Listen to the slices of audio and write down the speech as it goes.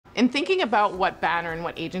In thinking about what banner and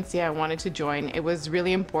what agency I wanted to join, it was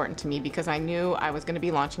really important to me because I knew I was going to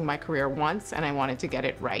be launching my career once and I wanted to get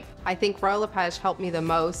it right. I think Royal LePage helped me the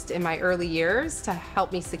most in my early years to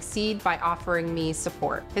help me succeed by offering me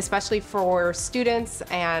support, especially for students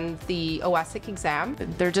and the OSIC exam.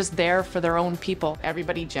 They're just there for their own people.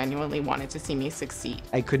 Everybody genuinely wanted to see me succeed.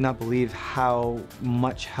 I could not believe how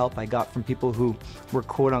much help I got from people who were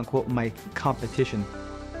quote unquote my competition.